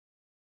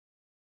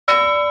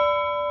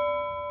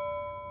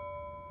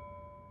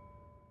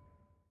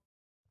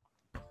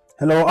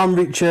Hello, I'm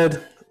Richard.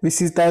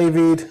 This is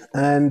David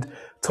and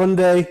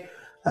Tunde,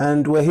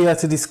 and we're here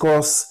to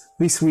discuss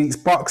this week's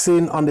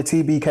boxing on the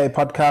TBK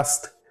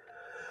podcast.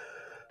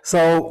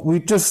 So we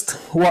just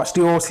watched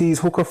the Ortiz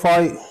Hooker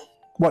fight.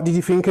 What did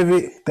you think of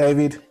it,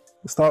 David?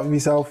 We'll start with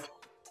yourself.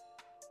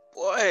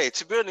 Well, hey,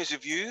 to be honest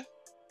with you,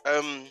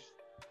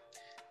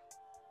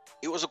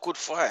 it was a good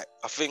fight.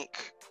 I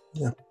think.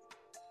 Yeah.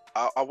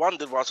 I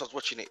wondered whilst I was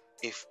watching it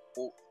if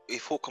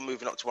Hooker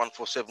moving up to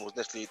 147 was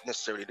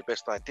necessarily the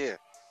best idea.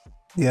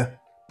 Yeah.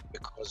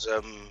 Because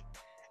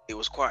it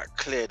was quite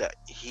clear that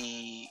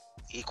he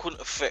couldn't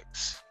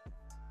affect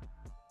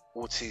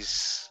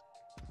Ortiz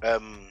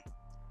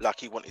like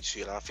he wanted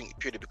to, and I think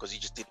purely because he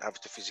just didn't have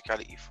the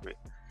physicality for it.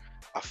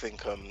 I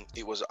think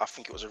it was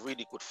a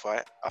really good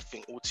fight. I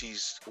think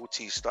Ortiz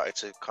started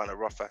to kind of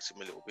rough at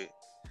him a little bit.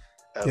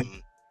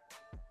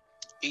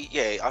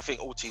 I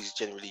think Ortiz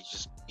generally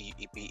just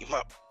he beat him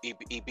up. He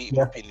beat him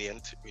up in the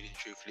end, really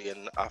truthfully,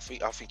 and I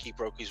think he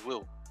broke his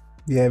will.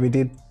 Yeah, we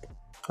did.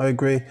 I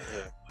agree.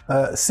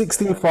 Yeah.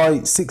 16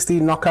 fights,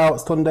 16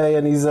 knockouts, Tunde,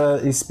 and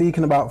he's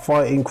speaking about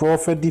fighting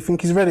Crawford. Do you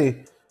think he's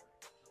ready?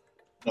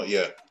 Not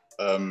yet.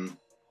 I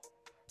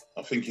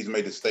think he's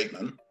made a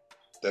statement,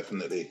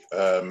 definitely,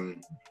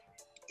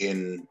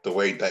 in the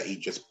way that he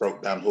just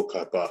broke down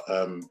Hooker. But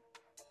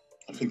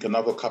I think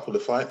another couple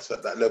of fights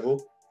at that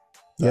level,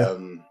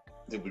 he'll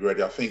be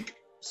ready. I think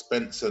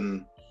Spence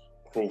and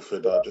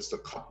Crawford are just a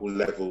couple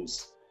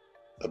levels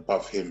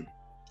above him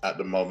at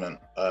the moment.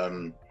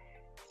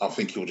 I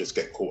think he'll just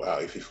get caught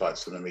out if he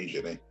fights them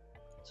immediately.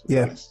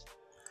 Yeah,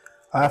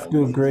 I have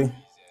to agree.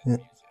 Yeah,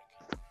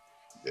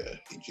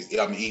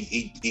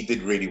 he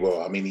did really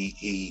well. I mean,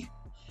 he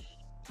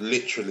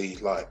literally,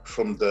 like,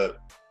 from the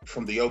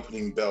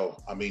opening bell,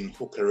 I mean,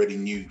 Hooker already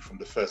knew from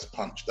the first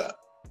punch that,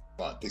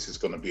 like, this is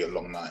going to be a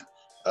long night.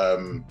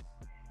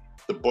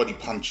 The body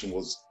punching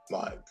was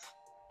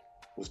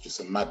just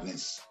a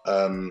madness.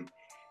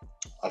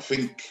 I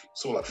think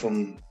sort of like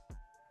from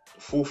the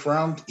fourth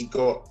round,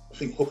 I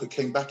think Hooker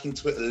came back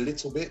into it a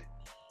little bit.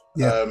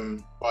 Yeah.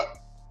 But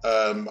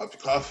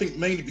I think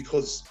mainly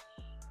because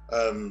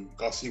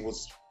Garcia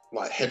was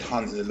like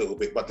headhunting a little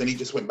bit, but then he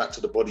just went back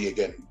to the body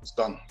again. It's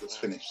done. It's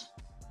finished.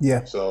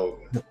 Yeah. So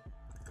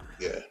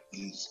yeah,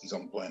 he's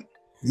on point.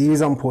 He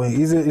is on point.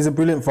 He's a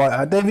brilliant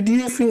fighter. David, do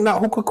you think that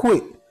Hooker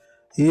quit?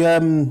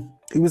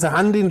 It was a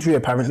hand injury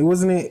apparently,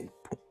 wasn't it?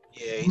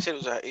 Yeah, he said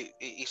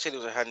it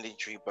was a hand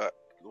injury, but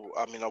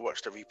I mean, I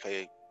watched the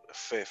replay a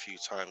fair few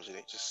times, and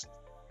it just,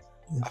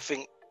 I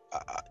think,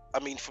 I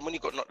mean, from when he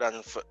got knocked down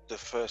the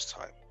first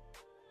time,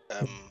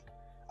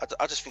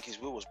 I just think his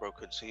will was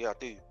broken. So yeah, I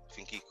do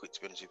think he quit, to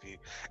be honest with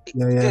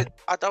you.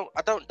 I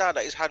don't doubt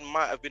that his hand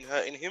might have been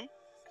hurting him.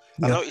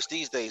 I noticed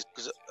these days,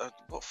 because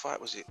what fight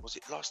was it? Was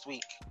it last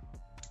week?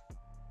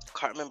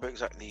 Can't remember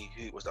exactly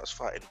who it was that was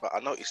fighting, but I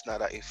noticed now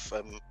that if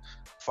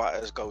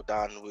fighters go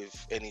down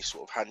with any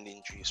sort of hand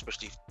injury,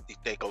 especially if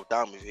they go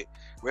down with it,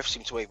 refs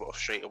seem to wave it off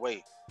straight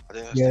away. I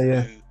don't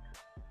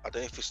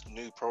know if it's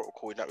new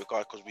protocol in that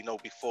regard, because we know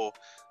before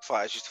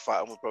fighters used to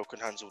fight on with broken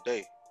hands all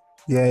day.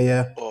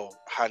 Or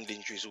hand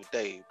injuries all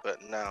day,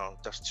 but now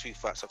that's two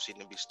fights I've seen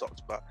them be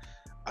stopped. But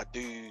I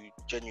do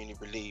genuinely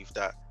believe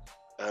that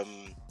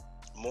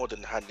more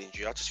than the hand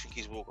injury, I just think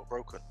his will got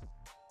broken.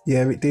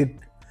 Yeah, it did.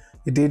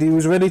 He did. He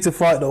was ready to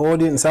fight the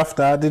audience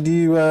after. Did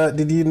you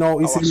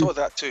notice? Oh, I saw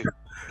that too.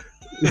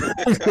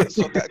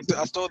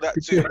 I saw that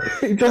too.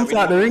 He jumped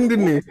out the ring,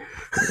 didn't he?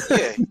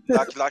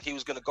 Yeah, like he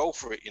was gonna go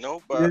for it, you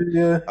know. But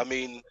I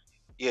mean,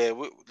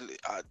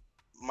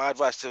 my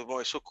advice to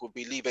Maurice Hooker would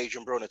be leave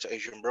Adrian Broner to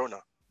Adrian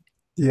Broner.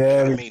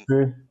 Yeah, you know I mean,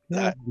 true.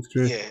 It's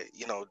true. Yeah,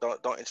 you know,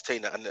 don't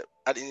entertain that. And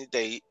at the end of the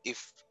day,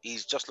 if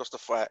he's just lost a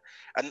fight,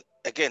 and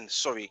again,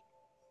 sorry,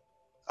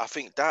 I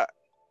think that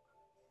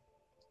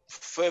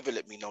further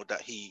let me know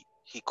that he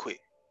quit,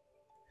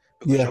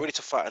 because you're ready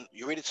to fight, and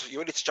you're ready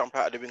to jump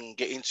out of the ring and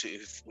get into it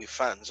with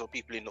fans or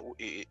people in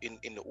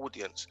the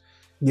audience.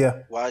 Yeah.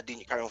 Why didn't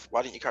you carry on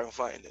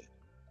fighting then?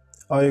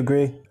 I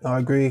agree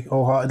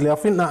wholeheartedly. I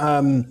think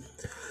that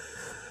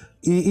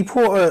he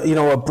put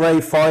a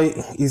brave fight.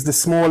 He's the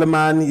smaller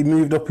man. He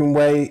moved up in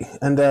weight,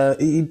 and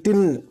he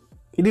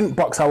didn't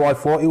box how I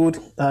thought he would.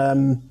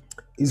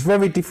 He's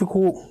very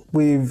difficult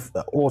with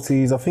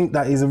Ortiz. I think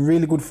that he's a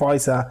really good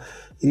fighter.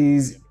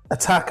 He's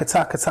attack.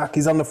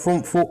 He's on the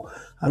front foot,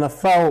 and I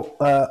felt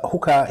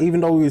Hooker, even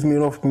though he was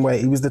moving up in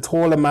weight, he was the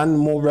taller man,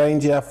 more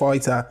rangier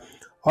fighter.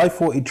 I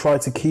thought he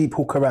tried to keep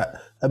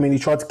he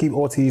tried to keep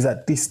Ortiz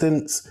at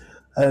distance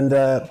and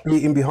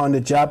beat him behind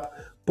the jab,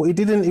 but he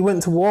didn't. He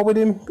went to war with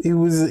him. He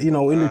was, in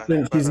the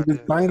trenches, he was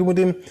banging with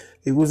him.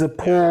 It was a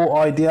poor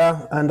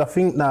idea, and I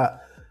think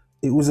that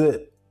it was a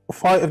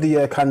fight of the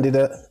year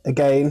candidate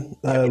again.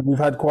 We've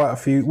had quite a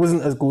few. It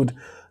wasn't as good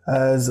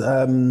as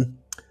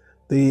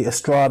the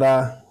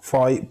Estrada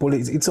fight, but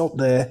it's up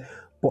there.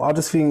 But I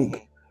just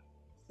think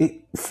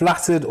it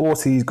flattered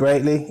Ortiz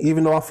greatly,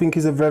 even though I think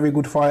he's a very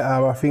good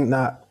fighter. I think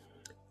that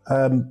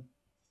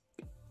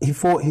he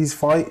fought his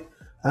fight,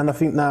 and I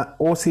think that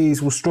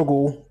Ortiz will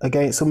struggle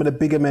against some of the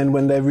bigger men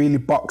when they really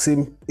box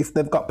him. If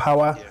they've got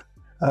power,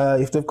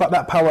 if they've got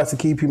that power to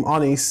keep him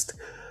honest,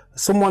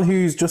 someone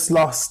who's just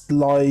lost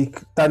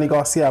like Danny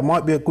Garcia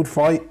might be a good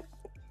fight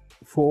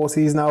for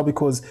Ortiz now,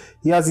 because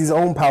he has his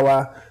own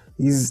power.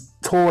 He's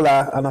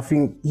taller, and I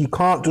think you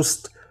can't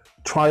just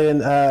try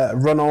and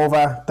run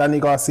over Danny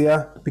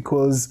Garcia,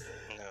 because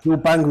he'll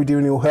bang with you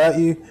and he'll hurt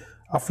you.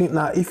 I think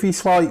that if he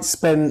fights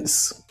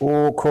Spence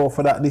or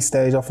Crawford at this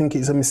stage, I think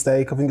it's a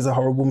mistake. I think it's a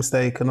horrible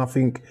mistake, and I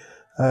think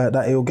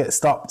that he'll get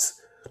stopped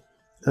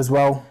as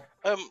well.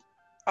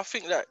 I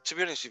think that, to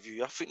be honest with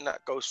you, I think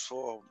that goes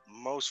for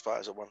most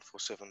fighters at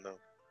 147 though.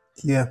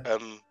 Yeah.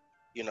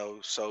 You know,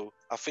 so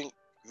I think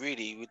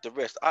really with the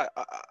rest, I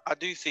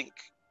do think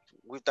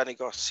with Danny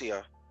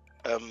Garcia,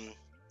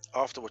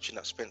 after watching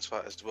that Spence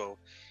fight as well,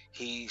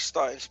 he's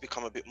starting to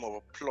become a bit more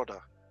of a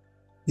plodder.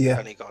 Yeah.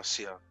 Danny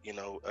Garcia, you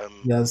know,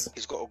 yes.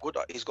 he's got a good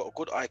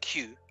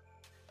IQ.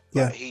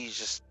 Yeah. But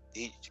his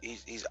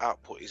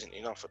output isn't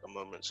enough at the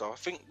moment. So I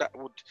think I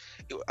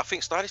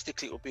think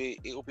stylistically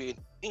it will be an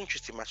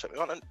interesting matchup.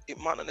 It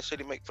might not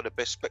necessarily make for the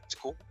best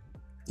spectacle.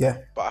 Yeah.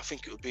 But I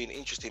think it would be an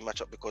interesting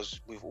matchup because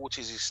with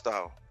Ortiz's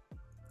style,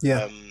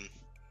 yeah,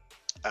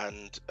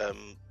 and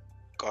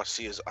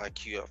Garcia's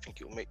IQ, I think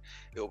it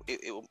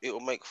will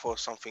make for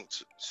something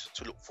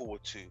to look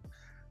forward to.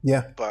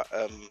 Yeah. But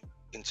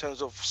in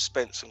terms of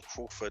Spence and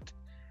Crawford,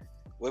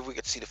 whether we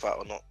get to see the fight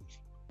or not,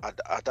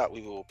 I doubt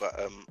we will. But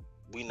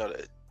we know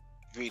that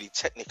really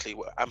technically,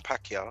 and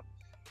Pacquiao,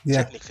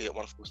 technically at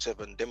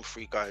 147, them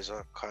three guys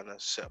are kind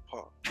of set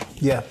apart.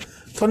 Yeah.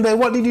 Tunde,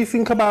 what did you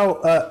think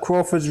about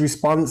Crawford's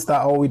response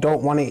that, we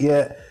don't want it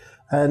yet?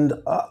 And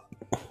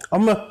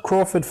I'm a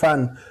Crawford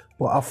fan,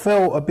 but I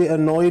felt a bit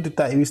annoyed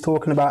that he was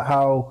talking about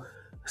how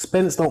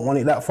Spence don't want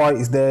it, that fight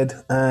is dead.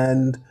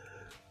 And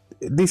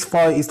this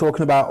fight he's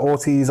talking about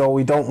Ortiz,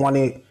 we don't want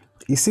it.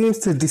 He seems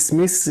to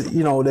dismiss,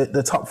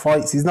 the top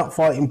fights. He's not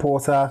fighting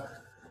Porter.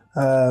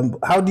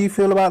 How do you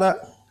feel about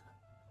that?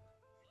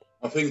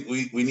 I think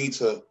we need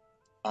to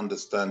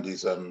understand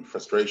his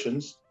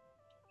frustrations.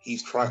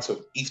 He's tried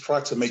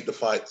to make the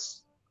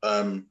fights,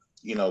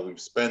 with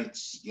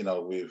Spence,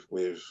 with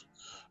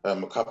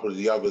a couple of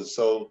the others.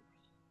 So,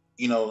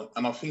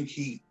 and I think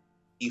he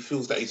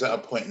feels that he's at a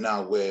point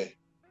now where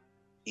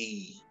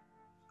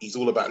he's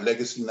all about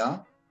legacy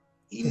now.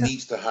 He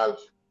needs to have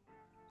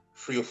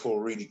 3 or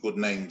 4 really good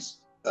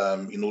names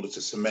in order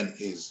to cement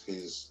his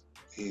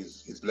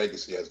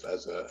legacy as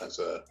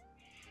a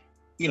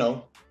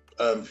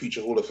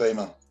future Hall of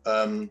Famer.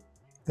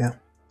 It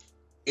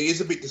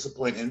is a bit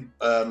disappointing.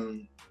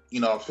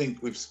 I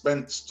think with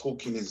Spence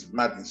talking his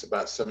madness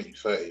about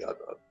 70-30,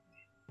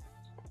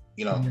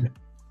 you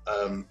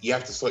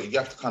have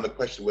to kind of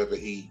question whether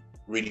he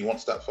really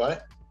wants that fight.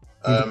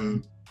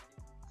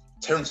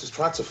 Terence has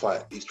tried to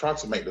fight. He's tried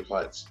to make the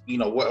fights.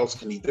 What else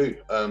can he do?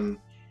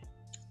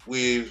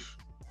 With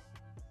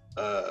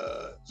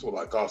sort of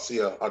like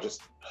Garcia,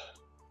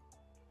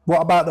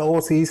 What about the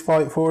Ortiz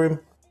fight for him?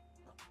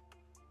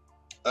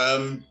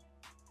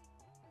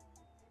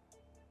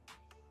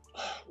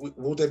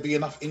 Will there be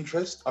enough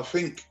interest? I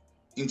think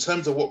in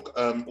terms of what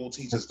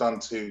Ortiz has done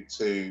to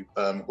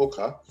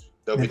Hooker,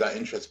 there'll be that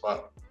interest.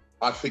 But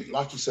I think,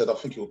 like you said, I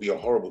think it will be a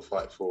horrible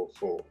fight for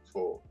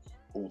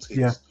Ortiz.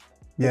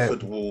 Yeah.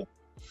 Woodford will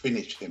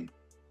finish him.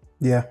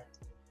 Yeah.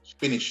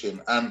 Finish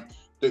him.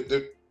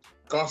 The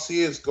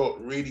Garcia's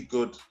got really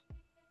good.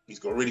 He's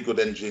got a really good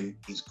engine.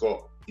 He's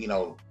got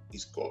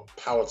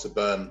power to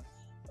burn.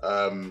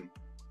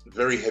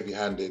 Very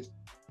heavy-handed,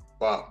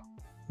 but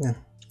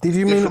Did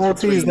you mean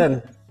Ortiz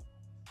then?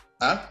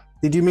 Huh?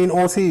 Did you mean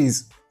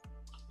Ortiz?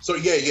 So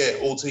yeah,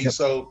 Ortiz. Yeah.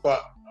 So,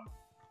 but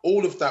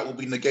all of that will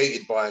be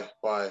negated by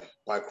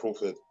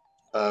Crawford.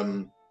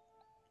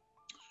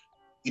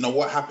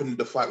 What happened in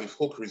the fight with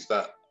Hooker is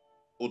that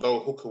although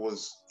Hooker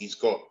he's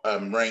got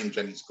range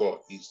and he's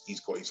got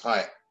his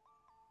height,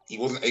 he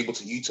wasn't able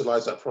to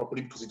utilize that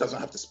properly because he doesn't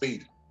have the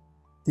speed.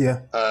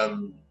 Yeah.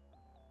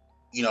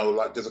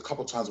 Like there's a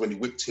couple of times when he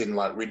whipped in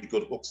like really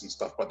good hooks and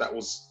stuff, but that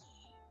was,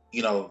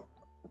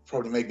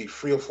 probably maybe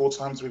 3 or 4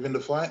 times within the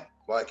fight.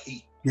 Like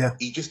he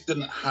just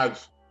didn't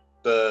have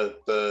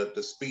the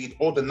speed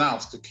or the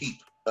nous to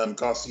keep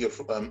Garcia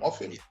off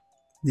him.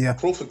 Yeah.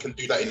 Crawford can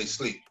do that in his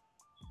sleep.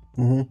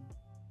 Mm-hmm.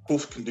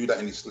 Crawford can do that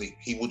in his sleep.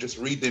 He will just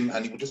read him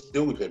and he will just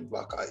deal with him.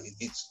 Like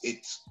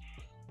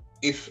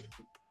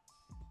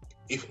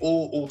if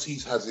all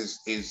Ortiz has is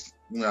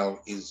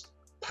his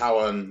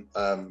power and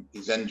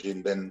his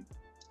engine, then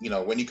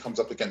when he comes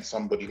up against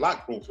somebody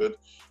like Crawford,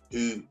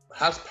 who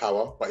has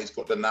power but he's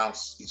got the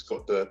nous, he's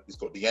got the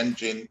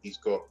engine, he's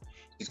got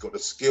the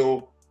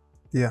skill.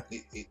 Yeah,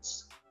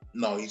 he's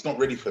not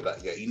ready for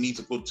that yet. He needs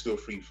a good 2 or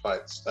 3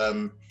 fights.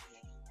 I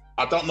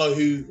don't know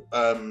who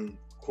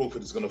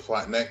Crawford is going to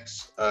fight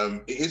next.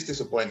 It is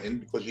disappointing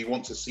because you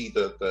want to see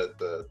the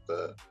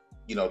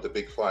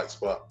big fights,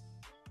 but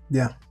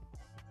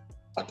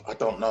I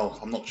don't know.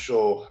 I'm not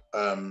sure.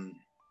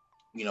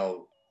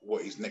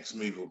 What his next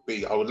move will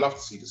be. I would love to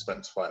see the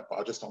Spence fight, but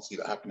I just don't see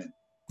that happening.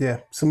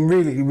 Yeah, some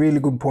really, really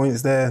good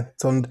points there,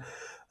 Tund.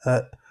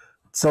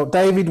 So,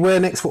 David, where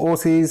next for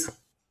Ortiz?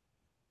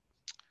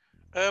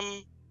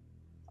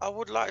 I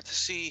would like to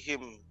see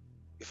him,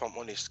 if I'm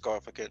honest, go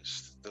up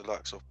against the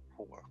likes of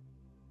Porter.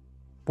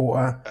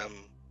 Porter.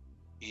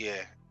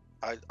 Yeah,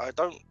 I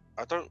don't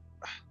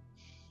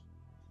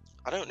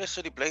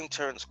necessarily blame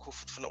Terence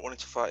Crawford for not wanting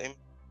to fight him.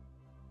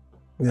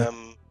 Yeah.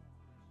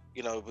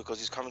 You know, because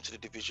he's coming to the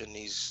division,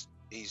 he's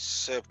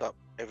served up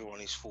everyone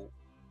he's fought.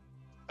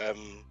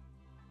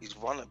 He's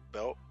won a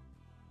belt.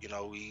 You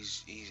know,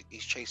 he's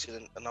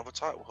chasing another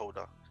title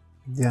holder.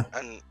 Yeah.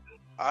 And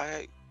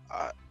I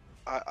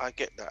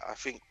get that. I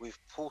think with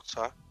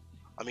Porter,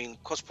 I mean,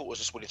 because Porter's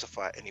just willing to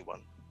fight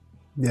anyone.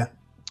 Yeah.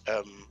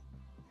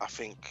 I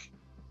think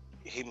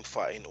him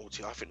fighting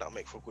Ortiz, I think that'll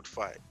make for a good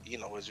fight. You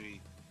know, as we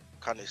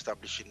kind of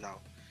establishing now,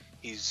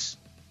 he's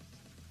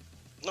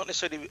not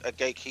necessarily a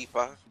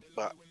gatekeeper,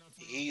 but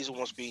he's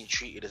almost being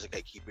treated as a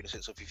gatekeeper in the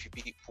sense of if you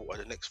beat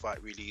Porter, the next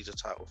fight really is a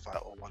title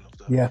fight or one of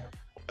the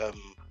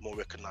more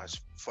recognized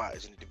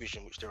fighters in the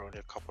division, which there are only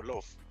a couple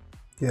of,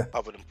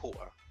 other than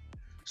Porter.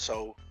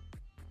 So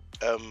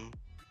I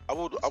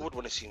would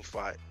want to see him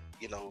fight,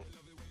 you know,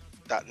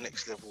 that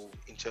next level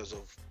in terms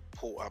of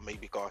Porter,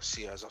 maybe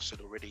Garcia, as I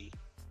said already.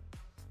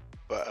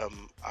 But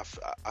I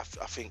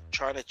think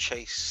trying to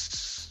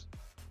chase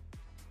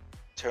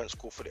Terence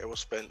Crawford, Errol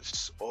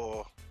Spence,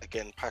 or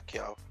again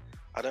Pacquiao,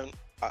 I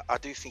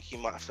do think he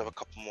might have to have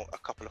a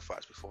couple of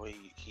fights before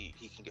he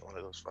can get one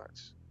of those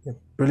fights. Yeah,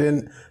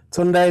 brilliant.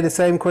 Tunde, the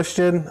same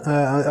question.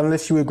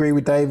 Unless you agree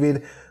with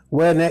David,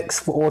 where next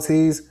for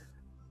Ortiz?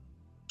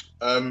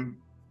 No,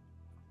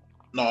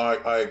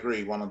 I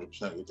agree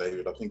 100% with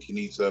David. I think he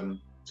needs 2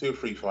 or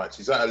 3 fights.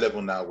 He's at a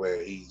level now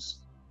where he's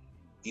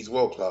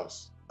world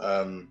class.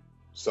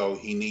 So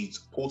he needs,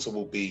 Porter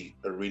will be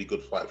a really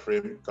good fight for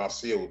him.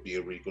 Garcia will be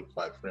a really good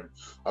fight for him.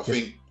 I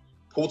think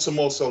Porter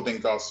more so than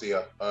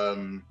Garcia.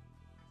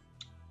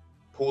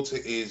 Porter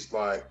is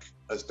like,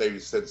 as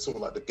David said, sort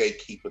of like the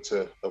gatekeeper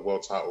to a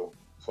world title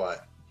fight.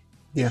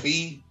 Yeah.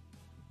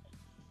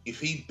 If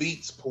he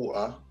beats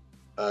Porter,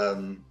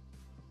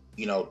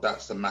 you know,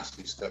 that's a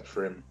massive step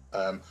for him.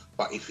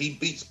 But if he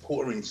beats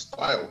Porter in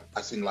style,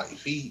 as in like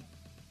if he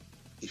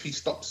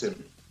stops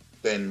him,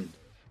 then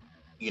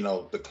you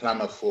know the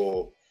clamour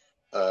for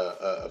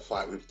a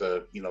fight with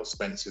the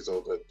Spencers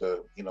or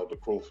the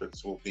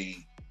Crawfords will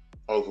be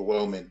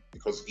overwhelming,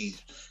 because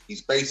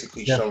he's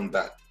basically shown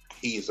that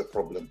he is a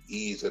problem.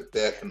 He is a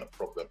definite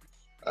problem.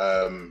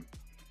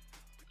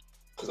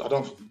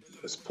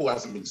 Because Porter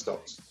hasn't been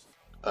stopped.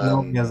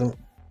 No, he hasn't.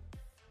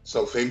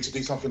 So for him to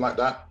do something like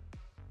that,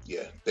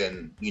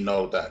 then you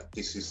know that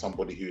this is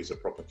somebody who is a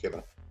proper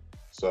killer.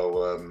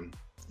 So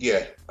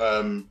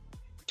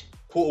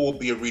Porter will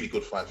be a really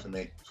good fight for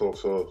me for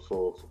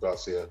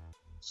Garcia.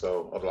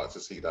 So I'd like to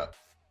see that.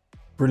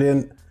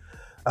 Brilliant.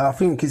 I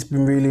think it's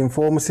been really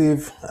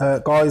informative,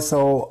 guys.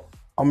 So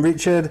I'm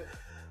Richard,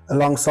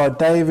 alongside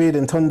David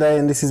and Tunde,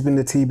 and this has been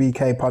the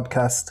TBK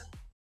podcast.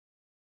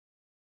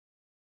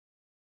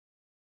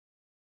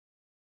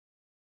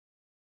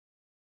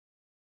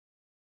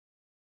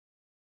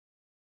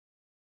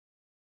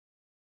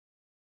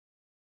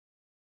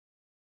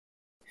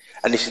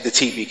 And this is the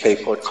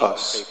TBK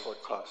podcast.